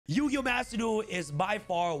Yu-Gi-Oh! Master Duel is by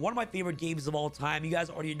far one of my favorite games of all time. You guys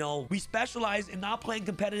already know we specialize in not playing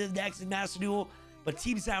competitive decks in Master Duel, but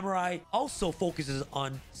Team Samurai also focuses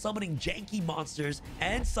on summoning janky monsters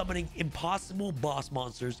and summoning impossible boss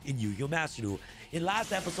monsters in Yu-Gi-Oh! Master Duel. In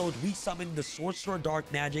last episode, we summoned the Sorcerer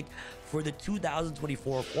Dark Magic for the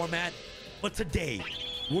 2024 format, but today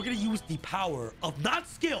we're gonna use the power of not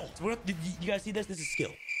skill. So you guys see this? This is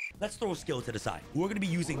skill. Let's throw skill to the side. We're gonna be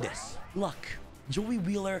using this. Luck. Joey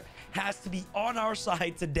Wheeler has to be on our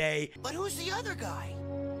side today. But who's the other guy?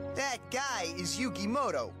 That guy is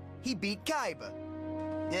Yukimoto. He beat Kaiba.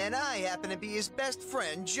 And I happen to be his best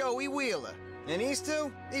friend, Joey Wheeler. And these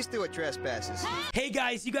two are trespassers. Hey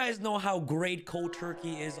guys, you guys know how great cold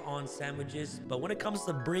turkey is on sandwiches, but when it comes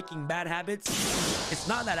to breaking bad habits, it's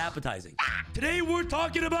not that appetizing. Today we're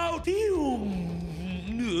talking about Fume.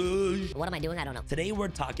 What am I doing? I don't know. Today we're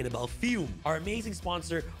talking about Fume, our amazing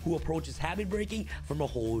sponsor who approaches habit breaking from a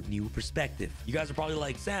whole new perspective. You guys are probably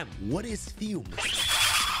like, Sam, what is Fume?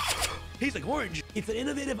 Tastes like orange. It's an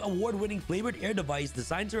innovative, award-winning flavored air device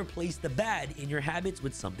designed to replace the bad in your habits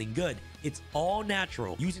with something good. It's all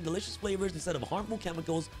natural, using delicious flavors instead of harmful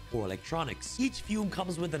chemicals or electronics. Each Fume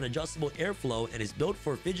comes with an adjustable airflow and is built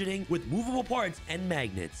for fidgeting with movable parts and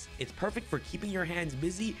magnets. It's perfect for keeping your hands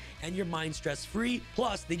busy and your mind stress-free.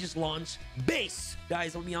 Plus, they just launched Base.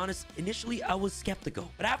 Guys, I'll be honest, initially I was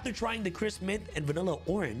skeptical, but after trying the crisp mint and vanilla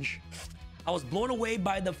orange, I was blown away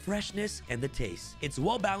by the freshness and the taste. It's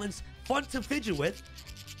well-balanced, fun to fidget with,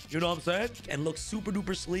 you know what I'm saying? And looks super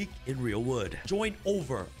duper sleek in real wood. Join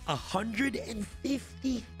over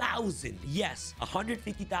 150,000, yes,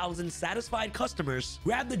 150,000 satisfied customers.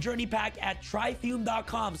 Grab the journey pack at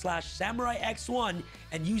tryfume.com/SamuraiX1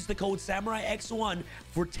 and use the code SamuraiX1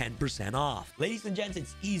 for 10% off. Ladies and gents,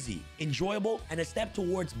 it's easy, enjoyable, and a step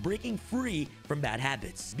towards breaking free from bad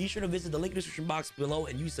habits. Be sure to visit the link in the description box below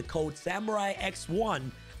and use the code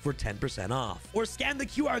SamuraiX1 for 10% off. Or scan the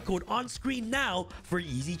QR code on screen now for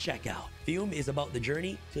easy checkout. Fume is about the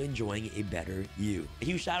journey to enjoying a better you. A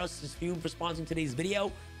huge shout out to Fume for sponsoring today's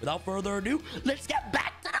video. Without further ado, let's get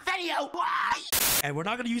back to the video. And we're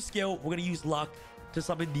not gonna use skill, we're gonna use luck to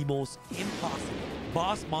summon the most impossible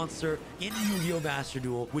boss monster in Yu-Gi-Oh! Master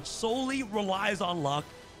Duel, which solely relies on luck.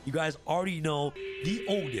 You guys already know the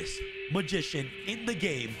oldest magician in the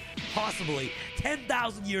game, possibly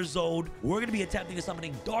 10,000 years old. We're going to be attempting to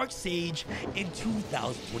summoning Dark Sage in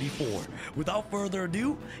 2024. Without further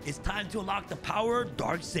ado, it's time to unlock the power of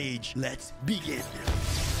Dark Sage. Let's begin.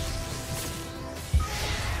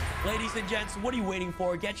 Ladies and gents, what are you waiting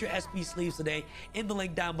for? Get your SP sleeves today in the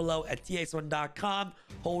link down below at tx1.com.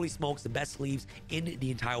 Holy smokes, the best sleeves in the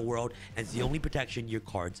entire world, and it's the only protection your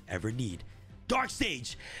cards ever need. Dark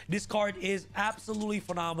Sage. This card is absolutely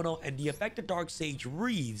phenomenal, and the effect of Dark Sage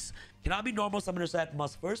reads: cannot be normal summoner set,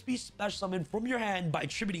 must first be special summoned from your hand by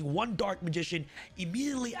attributing one Dark Magician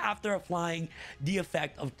immediately after applying the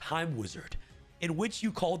effect of Time Wizard, in which you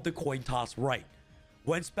called the coin toss right.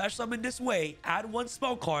 When special summoned this way, add one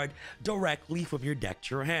spell card directly from your deck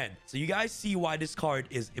to your hand. So you guys see why this card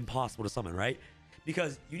is impossible to summon, right?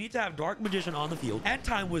 Because you need to have Dark Magician on the field and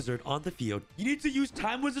Time Wizard on the field. You need to use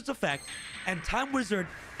Time Wizard's effect, and Time Wizard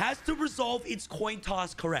has to resolve its coin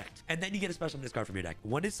toss correct. And then you get a special summon this card from your deck.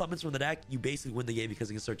 When it summons from the deck, you basically win the game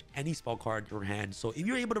because you can search any spell card in your hand. So if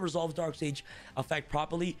you're able to resolve Dark Sage effect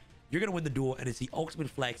properly, you're going to win the duel, and it's the ultimate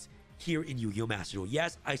flex here in Yu-Gi-Oh! Master Duel.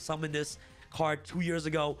 Yes, I summoned this card 2 years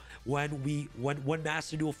ago when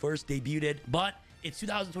Master Duel first debuted, but it's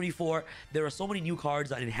 2024. There are so many new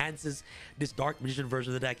cards that enhances this Dark Magician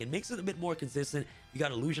version of the deck and makes it a bit more consistent. We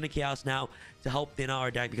got Illusion of Chaos now to help thin out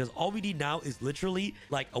our deck, because all we need now is literally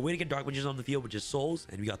like a way to get Dark Magician on the field, which is souls,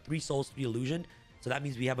 and we got 3 souls, 3 illusion. So that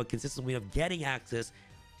means we have a consistent way of getting access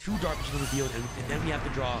to Dark Magician on the field, and then we have to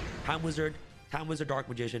draw Time Wizard, Dark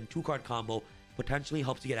Magician, 2-card combo. Potentially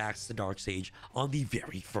helps you get access to Dark Sage on the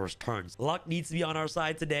very first turns. Luck needs to be on our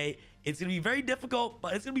side today. It's going to be very difficult,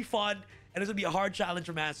 but it's going to be fun. And it's going to be a hard challenge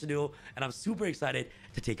for Master Duel. And I'm super excited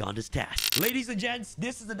to take on this task. Ladies and gents,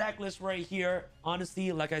 this is the deck list right here.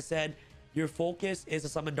 Honestly, like I said, your focus is to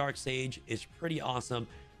summon Dark Sage. It's pretty awesome.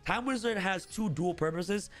 Time Wizard has 2 dual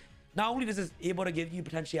purposes. Not only is this able to give you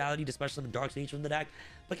potentiality to special summon Dark Sage from the deck,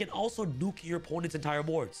 but can also nuke your opponent's entire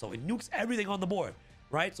board. So it nukes everything on the board,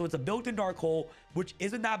 right? So it's a built-in dark hole, which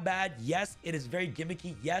isn't that bad. Yes, it is very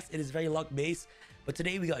gimmicky. Yes, it is very luck-based. But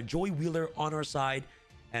today we got Joey Wheeler on our side,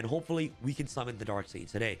 and hopefully we can summon the Dark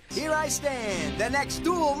Sage today. Here I stand, the next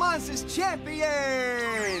Duel Monsters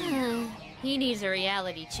champion! He needs a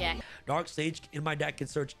reality check. Dark Sage in my deck can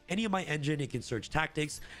search any of my engine. It can search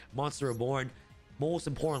Tactics, Monster Reborn, most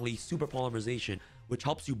importantly, Super Polymerization, which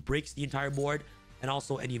helps you breaks the entire board. and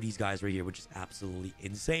also any of these guys right here, which is absolutely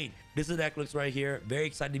insane. This is the deck looks right here. Very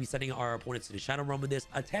excited to be sending our opponents to the Shadow Realm with this,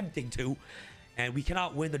 attempting to, and we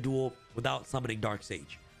cannot win the duel without summoning Dark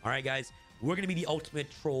Sage. All right, guys, we're going to be the ultimate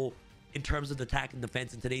troll in terms of the attack and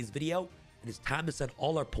defense in today's video, and it's time to send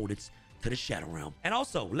all our opponents to the Shadow Realm. And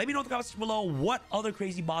also, let me know in the comments below what other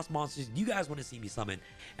crazy boss monsters you guys want to see me summon.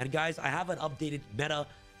 And guys, I have an updated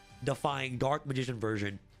meta-defying Dark Magician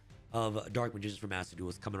version of Dark Magicians for Master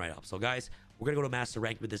Duels coming right up. So guys, we're gonna go to Master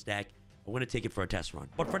Rank with this deck. We're gonna take it for a test run.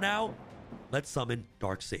 But for now, let's summon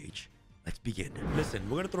Dark Sage. Let's begin. Listen,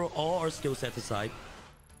 we're gonna throw all our skill sets aside,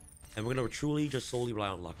 and we're gonna truly just solely rely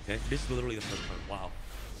on luck. Okay, this is literally the first turn. Wow.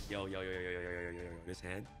 Yo. This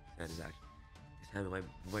hand is actually. This hand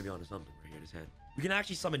might be onto something right here. This hand. We can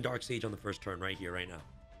actually summon Dark Sage on the first turn right here, right now.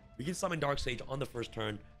 We can summon Dark Sage on the first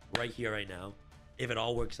turn right here, right now. If it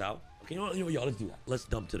all works out. Okay, you know what, y'all, let's do that. Let's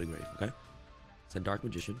dump to the grave, okay? Send Dark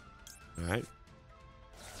Magician. All right.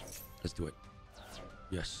 Let's do it.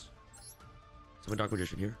 Yes. Summon Dark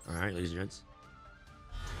Magician here. All right, ladies and gents.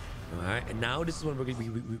 All right, and now this is when we're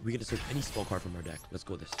gonna search any spell card from our deck. Let's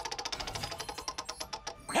go this.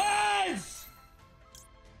 Hands!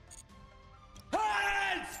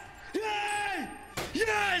 Hands! Yay!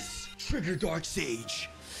 Yes! Trigger Dark Sage.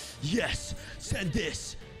 Yes! Send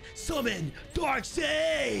this. Summon Dark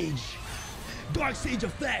Sage! Dark Sage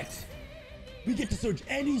effect! We get to search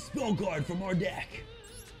any spell card from our deck.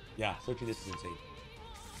 Yeah, searching this is insane.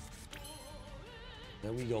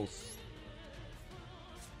 Then we go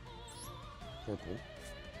circle.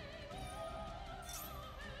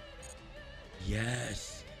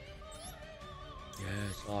 Yes.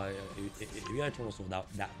 Yes. Oh, if you got Eternal Soul, that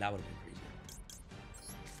would have been crazy.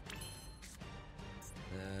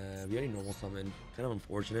 We already normal summon. Kind of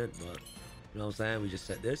unfortunate, but you know what I'm saying? We just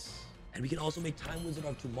set this. And we can also make Time Wizard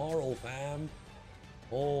of Tomorrow, fam.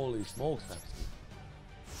 Holy smokes, fam.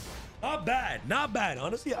 Not bad. Not bad.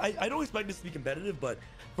 Honestly, I don't expect this to be competitive, but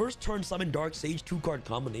first turn summon Dark Sage, 2-card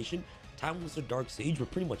combination. Time Wizard Dark Sage, we're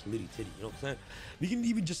pretty much litty titty. You know what I'm saying? We can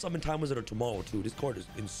even just summon Time Wizard of Tomorrow, too. This card is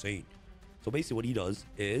insane. So basically what he does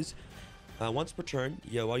is, once per turn,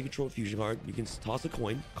 while you control a fusion card, you can toss a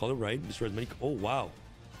coin, color right, destroy as many. Oh, wow.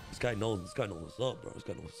 This guy knows what's up, bro. This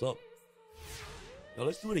guy knows what's up. Now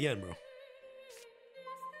let's do it again, bro.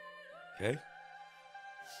 Okay.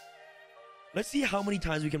 Let's see how many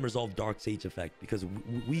times we can resolve Dark Sage effect, because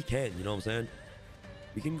we can, you know what I'm saying?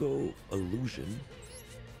 We can go Illusion.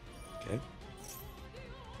 Okay.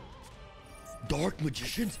 Dark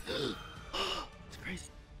Magicians? It's crazy.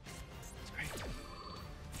 It's crazy.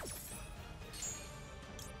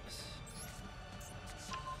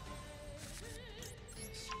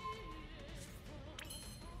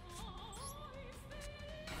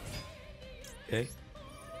 Okay.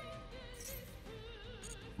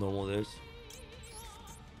 Normal this.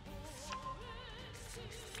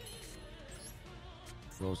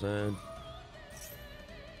 You know what I'm saying?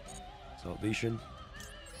 Salvation.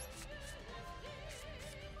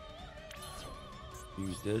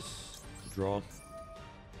 Use this to draw.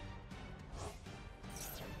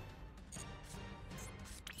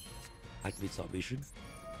 Activate Salvation.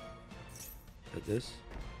 Like this.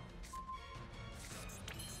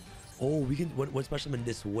 Oh, we can one special in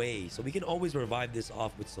this way, so we can always revive this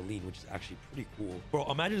off with Celine, which is actually pretty cool.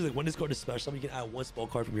 Bro, imagine like when this card is special, you can add one spell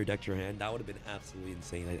card from your deck to your hand. That would have been absolutely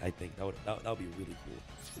insane. I think that would be really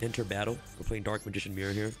cool. Enter battle. We're playing Dark Magician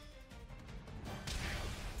Mirror here.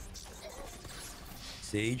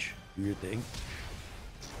 Sage, do your thing.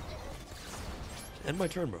 End my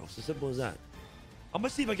turn, bro. It's as simple as that. I'm gonna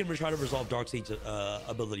see if I can try to resolve Dark Sage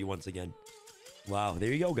ability once again. Wow,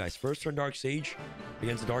 there you go, guys. First turn Dark Sage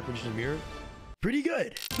against the Dark Magician Mirror. Pretty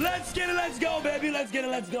good. Let's get it. Let's go, baby. Let's get it.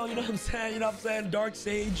 Let's go. You know what I'm saying? You know what I'm saying? Dark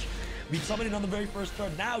Sage. We summon it on the very first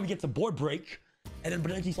turn. Now we get to board break and then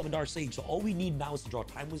potentially summon Dark Sage. So all we need now is to draw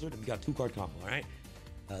Time Wizard, and we got 2-card combo, all right?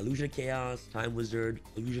 Illusion of Chaos, Time Wizard,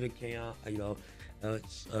 Illusion of Chaos,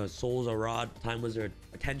 Souls of Rod, Time Wizard,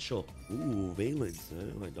 Potential. Ooh, Valence.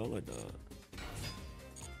 I don't like that.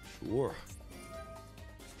 Sure.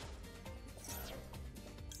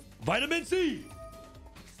 Vitamin C!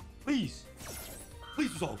 Please.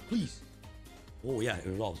 Please resolve, please. Oh, yeah, it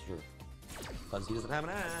resolves, sure. Because he doesn't have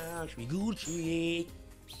an axe. We Gucci.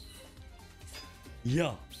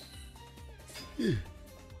 Yeah. Come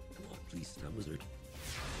on, please, Time Wizard.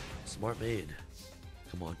 Smart maid.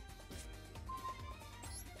 Come on.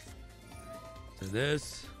 Send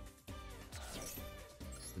this.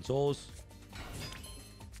 And souls.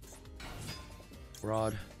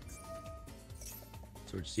 Rod.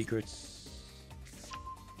 Search secrets.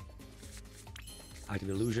 Active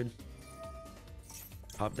illusion.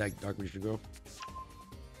 Top deck Dark Magician Girl.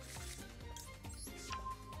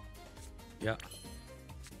 Yeah.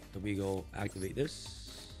 Then we go activate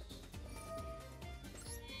this.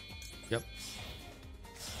 Yep.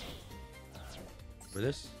 For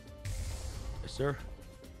this. Yes, sir.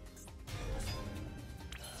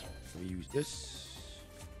 We use this.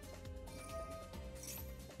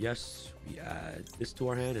 Yes, we add this to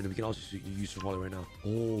our hand, and we can also use Super Poly right now.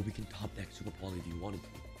 Oh, we can top deck Super Poly if you wanted to.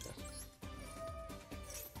 Yes.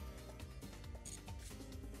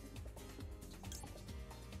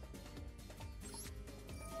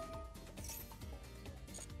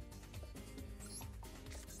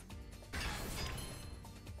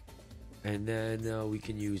 And then we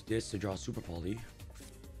can use this to draw Super Poly.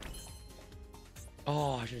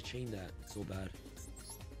 Oh, I should have chained that. It's so bad.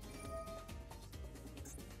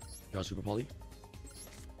 Draw Super Poly.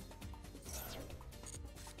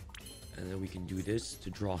 And then we can do this to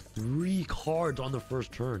draw 3 cards on the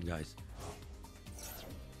first turn, guys.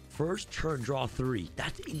 First turn, draw 3.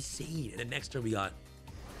 That's insane. And the next turn we got...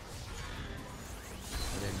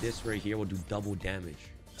 And then this right here will do double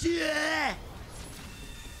damage. Yeah!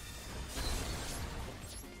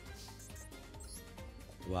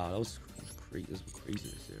 Wow, that was crazy. This was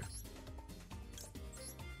craziness there.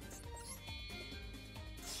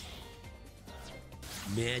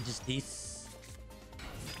 Majesties.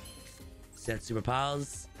 Set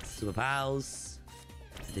superpowers. Superpowers.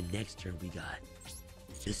 And the next turn we got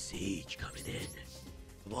the Sage coming in.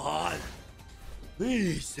 Come on.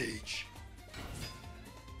 Hey, Sage.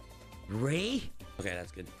 Ray? Okay,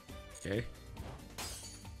 that's good. Okay.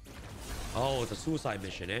 Oh, it's a suicide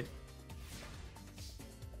mission, eh?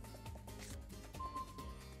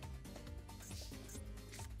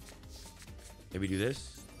 Maybe do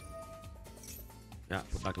this. Yeah,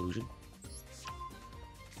 put back illusion.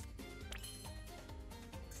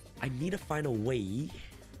 I need to find a way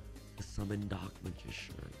to summon Dark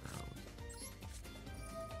Magician now.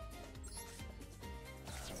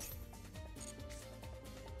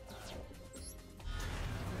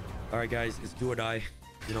 Alright guys, it's do or die.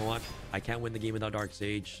 You know what? I can't win the game without Dark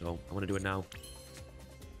Sage, so I'm gonna do it now.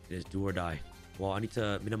 It is do or die. Well, I need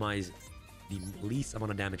to minimize the least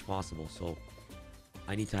amount of damage possible, so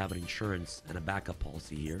I need to have an insurance and a backup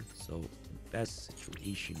policy here. So the best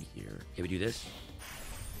situation here. Okay, we do this.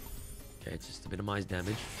 Okay, it's just to minimize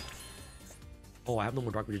damage. Oh, I have no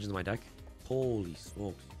more Dark Magicians in my deck. Holy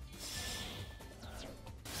smokes.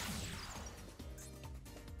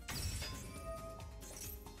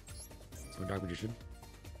 So Dark Magician.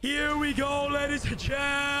 Here we go, ladies and gents.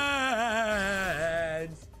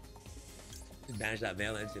 Just banish that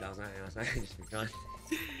Valence, dude. I was not just for fun.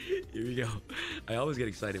 Here we go. I always get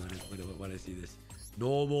excited when I see this.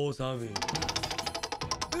 Normal summon.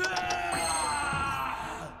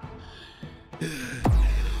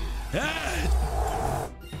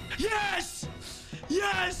 Yes!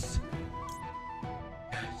 Yes!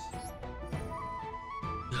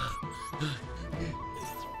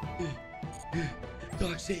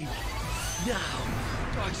 Dark Sage. Now!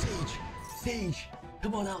 Dark Sage. Sage.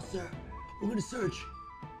 Come on out, sir. We're gonna search.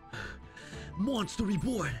 Monster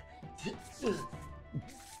reborn.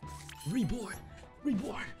 Reborn.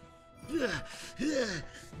 Reborn.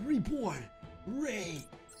 Reborn. Ray.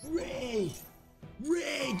 Ray.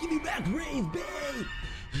 Ray. Give me back Ray's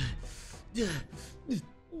Bay.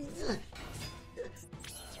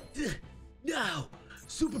 Now.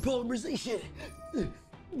 Super polymerization.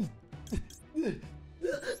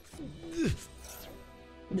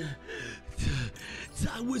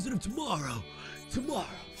 Time Wizard of Tomorrow. Tomorrow.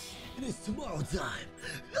 It is tomorrow time.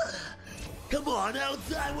 Come on out,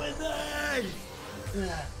 Time Wizard!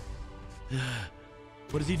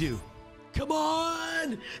 What does he do? Come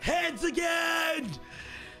on! Heads again!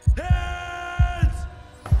 Heads!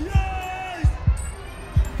 Yes!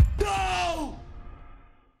 No!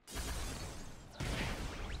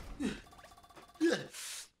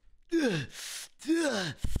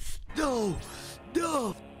 No!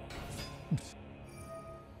 No!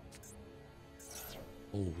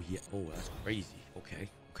 Oh, yeah. Oh, that's crazy. Okay.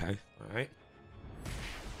 Okay. All right.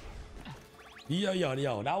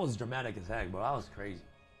 Yo. That was dramatic as heck, bro. That was crazy.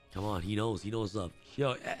 Come on. He knows. He knows love.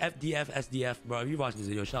 Yo, FDF, SDF, bro. If you're watching this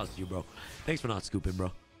video, shout out to you, bro. Thanks for not scooping,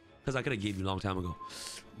 bro. Because I could have gave you a long time ago.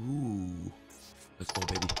 Ooh. Let's go,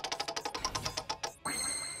 baby.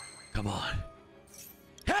 Come on.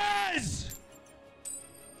 Heads!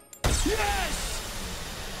 Yes!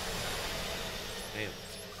 Damn.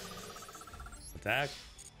 Attack.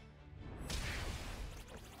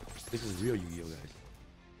 This is real Yu-Gi-Oh, guys.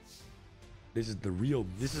 This is the real.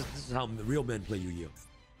 This is how the real men play Yu-Gi-Oh.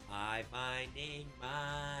 I finding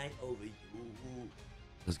mine over you.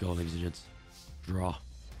 Let's go, ladies and gents. Draw.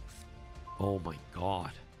 Oh my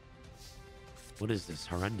god. What is this?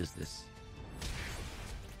 Horrendousness.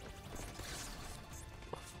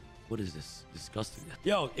 What is this? Disgusting.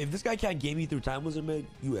 Yo, if this guy can't game me through Time Wizard, man,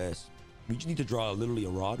 you ass. We just need to draw literally a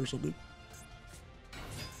rod or something.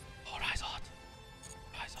 Oh, nice hot.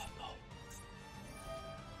 Nice hot, no.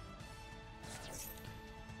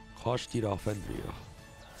 Kosh tira Fendria.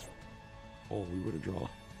 Oh, we would have draw.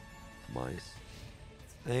 Nice.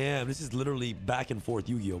 Damn, this is literally back and forth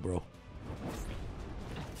Yu-Gi-Oh, bro.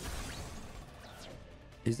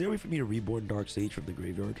 Is there a way for me to reborn Dark Sage from the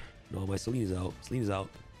graveyard? No, my Celine is out. Celine is out.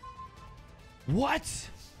 What?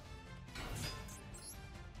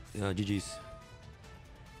 Yeah, GG's.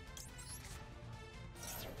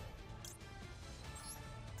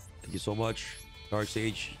 Thank you so much, Dark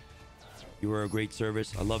Sage. You were a great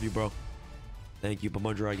service. I love you, bro. Thank you, but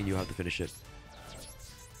Mundragon, you have to finish it.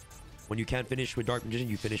 When you can't finish with Dark Magician,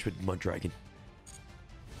 you finish with Mundragon.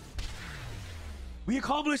 We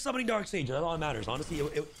accomplished summoning Dark Sage. That's all that matters. Honestly, it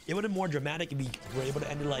would have been more dramatic if we were able to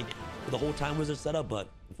end it like with the whole Time Wizard setup, but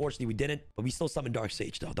unfortunately we didn't. But we still summoned Dark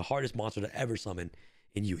Sage, though. The hardest monster to ever summon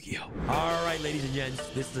in Yu-Gi-Oh! All right, ladies and gents.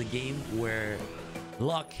 This is a game where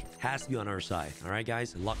luck has to be on our side. All right,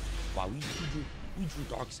 guys? Luck. Wow, we drew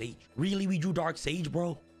Dark Sage. Really? We drew Dark Sage,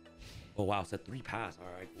 bro? Oh, wow. It's a 3 pass.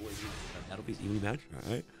 All right. Cool. That'll be evenly matched.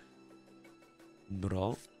 All right.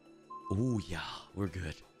 Bro. Oh, yeah. We're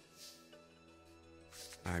good.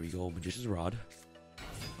 All right, we go Magician's Rod.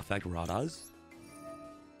 Effect Radas.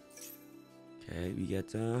 Okay, we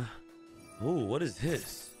get, oh, what is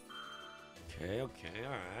this? Okay,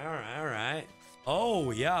 all right.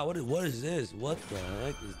 Oh, yeah, what is this? What the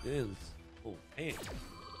heck is this? Oh, man.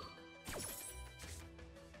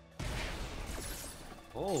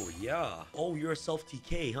 Oh, yeah. Oh, you're a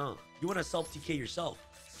self-TK, huh? You want to self-TK yourself.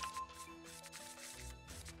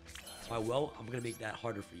 All right, well, I'm going to make that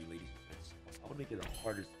harder for you, ladies. I want to make it the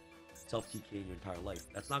hardest self-TK in your entire life.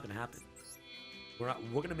 That's not going to happen. We're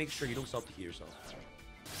going to make sure you don't self-TK yourself.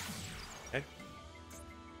 Okay?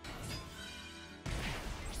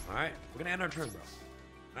 Alright, we're going to end our turn, bro.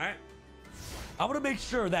 Alright? I want to make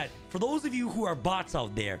sure that for those of you who are bots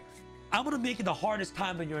out there, I'm going to make it the hardest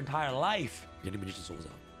time in your entire life. Getting Magician Souls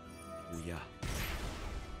out. Oh, yeah.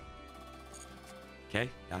 Okay?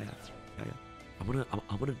 Yeah. I'm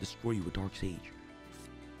gonna destroy you with Dark Sage.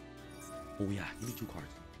 Oh yeah, give me 2 cards.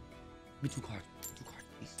 Give me 2 cards. 2 cards,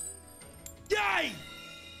 please. Die!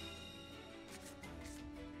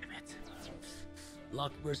 Damn it.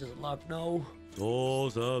 Luck versus luck, no.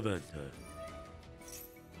 Souls of Enter.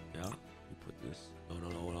 Yeah, we put this.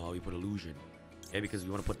 No, we put Illusion. Okay, because we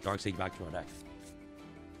want to put Dark Sage back to our deck.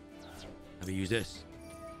 Let me use this.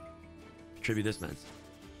 Tribute this, man.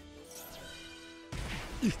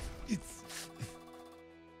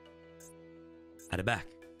 Add it back.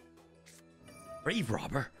 Grave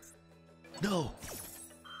Robber? No.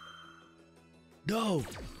 No.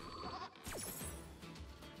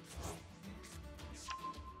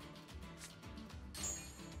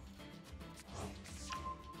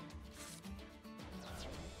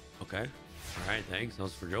 Okay. All right, thanks. That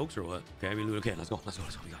was for jokes or what? Okay, okay, let's go. We got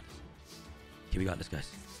this. Okay, we got this,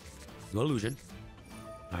 guys. No illusion.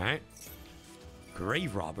 All right.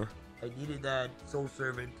 Grave Robber. I needed that Soul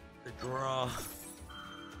Servant to draw.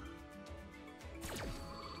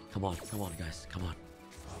 Come on, guys. Come on.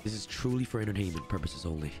 This is truly for entertainment purposes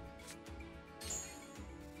only.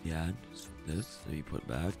 Yeah, this. So you put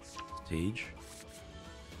back. Stage.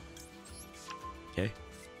 Okay.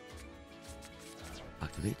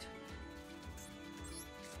 Activate.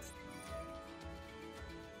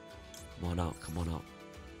 Come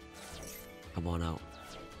on out.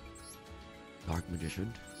 Dark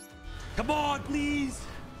Magician. Come on, please!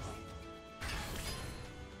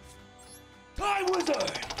 Time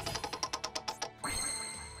Wizard!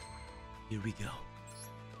 Here we go.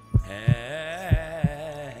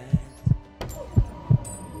 And...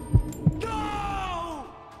 Go!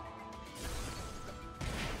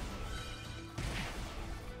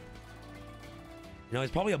 You know,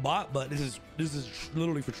 it's probably a bot, but this is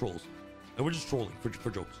literally for trolls. And we're just trolling for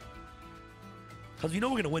jokes. Because we know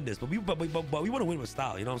we're going to win this, but we want to win with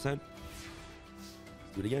style, you know what I'm saying?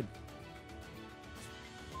 Let's do it again.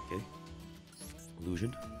 Okay.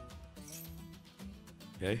 Illusion.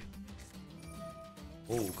 Okay.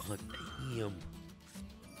 Oh, god damn.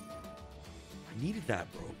 I needed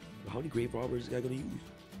that, bro. How many Grave Robbers is this guy going to use?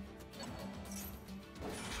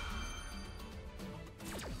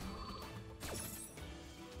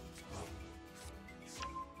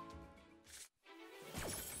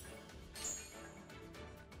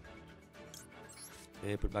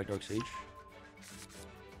 Okay, put back Dark Sage.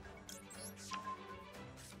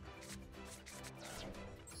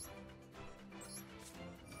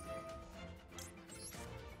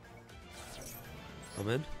 Come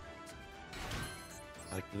in.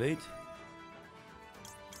 Activate.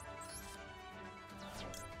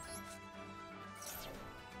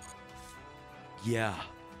 Yeah.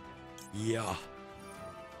 Yeah.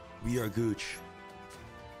 We are Gooch.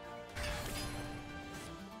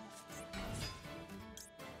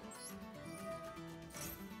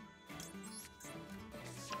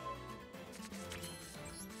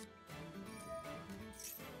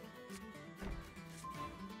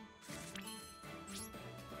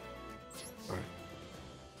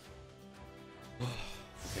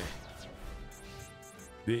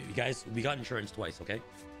 Guys, we got insurance twice, okay?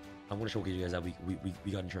 I'm gonna showcase you guys that we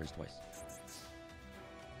got insurance twice.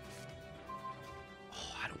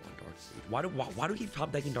 Oh, I don't want Dark Sage. Why do we keep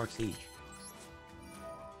top decking Dark Sage?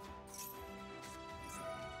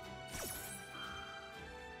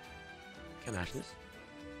 Can I ash this?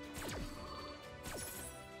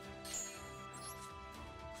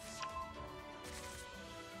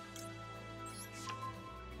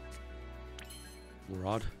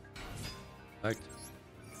 Rod. Right.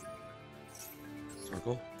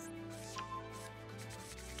 Circle.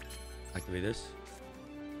 Activate this.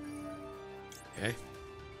 Okay.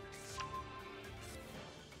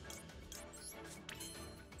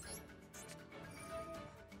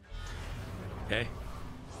 Okay.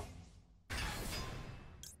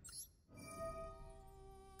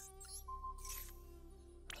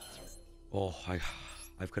 Oh, I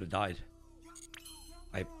could have died.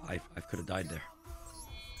 I could have died there.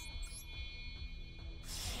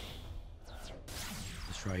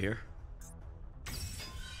 Let's try here.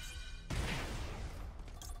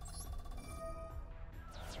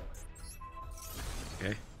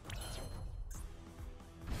 Okay.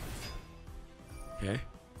 Okay.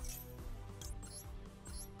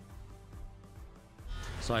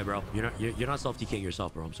 Sorry, bro. You're not self-DKing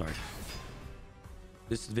yourself, bro. I'm sorry.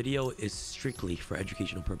 This video is strictly for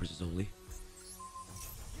educational purposes only.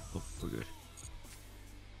 Oh, we're good.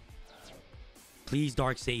 Please,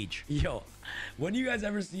 Dark Sage. Yo, when do you guys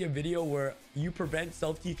ever see a video where you prevent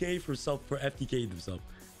self-TK for FTK themselves?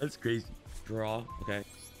 That's crazy. Draw. Okay.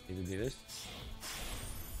 You can do this.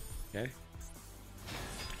 Okay.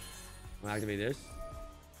 I'm gonna activate this.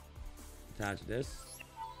 Attach this.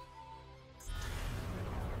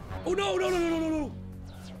 Oh no, no, no, no, no, no, no.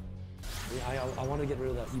 Yeah, I want to get rid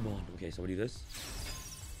of that E-bond. Okay, so we do this.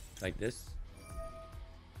 Like this.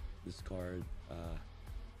 This card,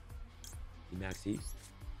 the maxi.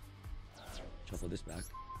 Shuffle this back.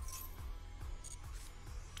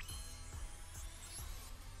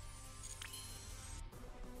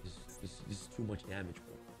 This is too much damage,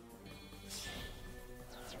 bro.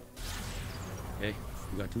 Okay,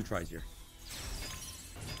 we got 2 tries here.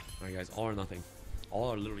 Alright, guys, all or nothing.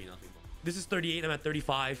 All or literally nothing, bro. This is 38, I'm at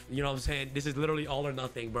 35. You know what I'm saying? This is literally all or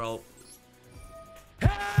nothing, bro.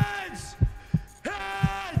 Hands!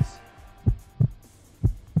 Hands!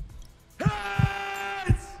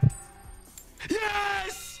 Hands!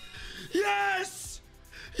 Yes! Yes!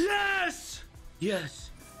 Yes!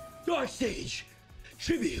 Yes! Dark Sage!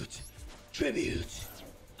 Tribute! Tribute!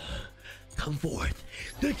 Come forth!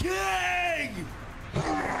 The king!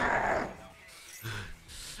 We're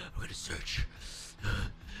gonna search.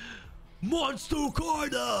 Monster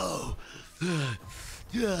Cardo!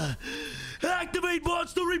 Activate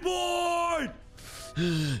Monster Reborn!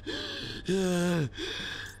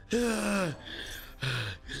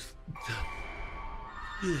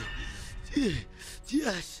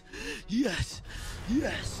 Yes! Yes!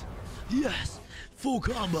 Yes! Yes! Full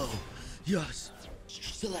combo! Yes!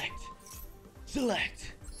 Select!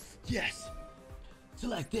 Select! Yes!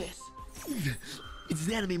 Select this! It's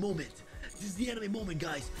the anime moment! This is the anime moment,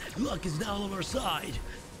 guys. Luck is now on our side.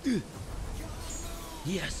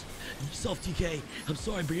 Yes, self-TK. I'm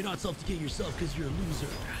sorry, but you're not self-TK yourself because you're a loser.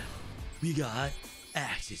 We got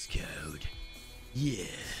access code. Yeah.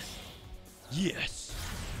 Yes.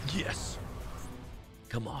 Yes.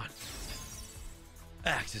 Come on.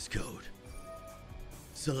 Access code.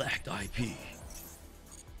 Select IP.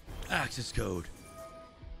 Access code.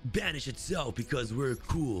 Banish itself because we're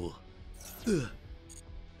cool.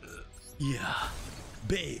 Yeah,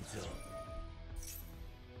 babes.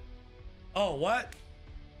 Oh, what?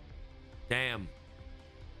 Damn.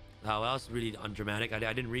 Oh, well, that was really undramatic. I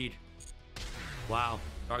didn't read. Wow.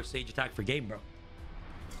 Dark Sage attack for game, bro.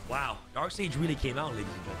 Wow. Dark Sage really came out,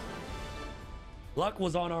 ladies and gentlemen. Luck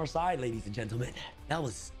was on our side, ladies and gentlemen. That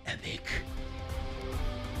was epic.